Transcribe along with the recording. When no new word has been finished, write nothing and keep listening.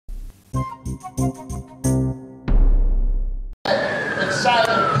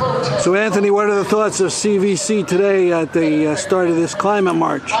So Anthony, what are the thoughts of CVC today at the start of this climate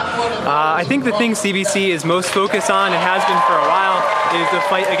march? I think the thing CVC is most focused on, and has been for a while, is the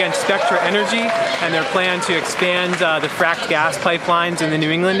fight against Spectra Energy and their plan to expand the fracked gas pipelines in the New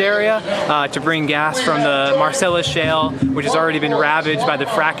England area to bring gas from the Marcellus Shale, which has already been ravaged by the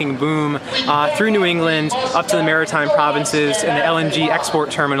fracking boom, through New England up to the maritime provinces and the LNG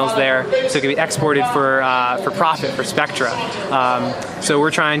export terminals there, so it can be exported for profit for Spectra. So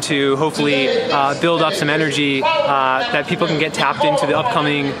we're trying to hopefully build up some energy that people can get tapped into the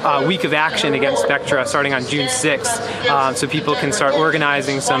upcoming week of action against Spectra starting on June 6th, so people can start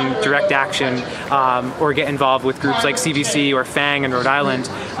organizing some direct action or get involved with groups like CVC or FANG in Rhode Island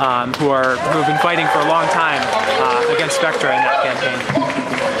who have been fighting for a long time against Spectra in that campaign.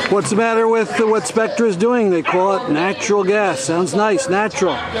 What's the matter with what Spectra is doing? They call it natural gas. Sounds nice,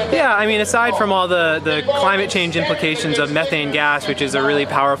 natural. Yeah, I mean, aside from all the climate change implications of methane gas, which is a really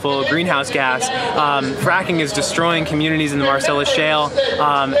powerful greenhouse gas, fracking is destroying communities in the Marcellus Shale,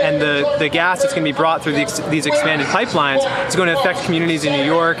 and the gas that's going to be brought through these expanded pipelines is going to affect communities in New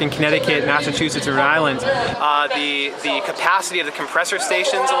York and Connecticut, Massachusetts, and Rhode Island. The capacity of the compressor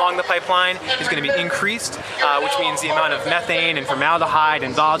stations along the pipeline is going to be increased, which means the amount of methane and formaldehyde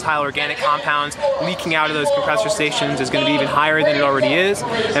and volatile organic compounds leaking out of those compressor stations is going to be even higher than it already is.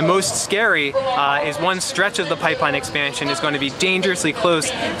 And most scary is one stretch of the pipeline expansion is going to be dangerously close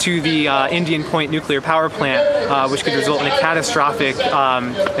to the Indian Point nuclear power plant, which could result in a catastrophic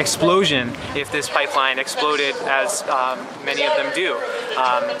explosion if this pipeline exploded, as many of them do.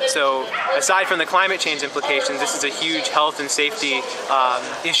 So aside from the climate change implications, this is a huge health and safety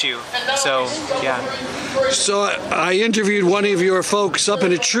issue. So, yeah. So I interviewed one of your folks up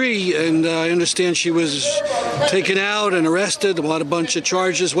in a tree, and I understand she was taken out and arrested, a bunch of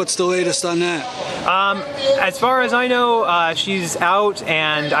charges. What's the latest on that? As far as I know, she's out,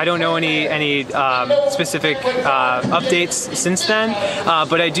 and I don't know any specific updates since then.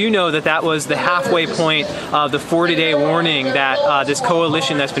 But I do know that was the halfway point of the 40-day warning that this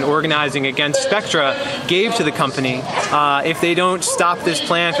coalition that's been organizing against Spectra gave to the company. If they don't stop this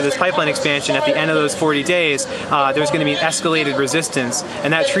plan for this pipeline expansion at the end of those 40 days, there's going to be an escalated resistance.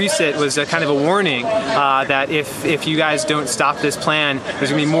 And that tree sit was a kind of a warning that if you guys don't stop this plan,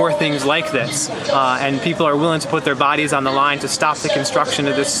 there's going to be more things like this. And people are willing to put their bodies on the line to stop the construction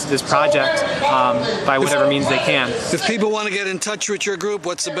of this project by whatever means they can. If people want to get in touch with your group,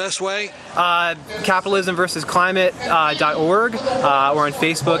 what's the best way? Capitalism versus Climate.org, or on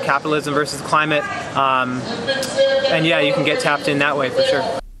Facebook, Capitalism versus Climate. And yeah, you can get tapped in that way for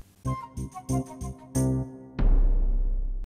sure.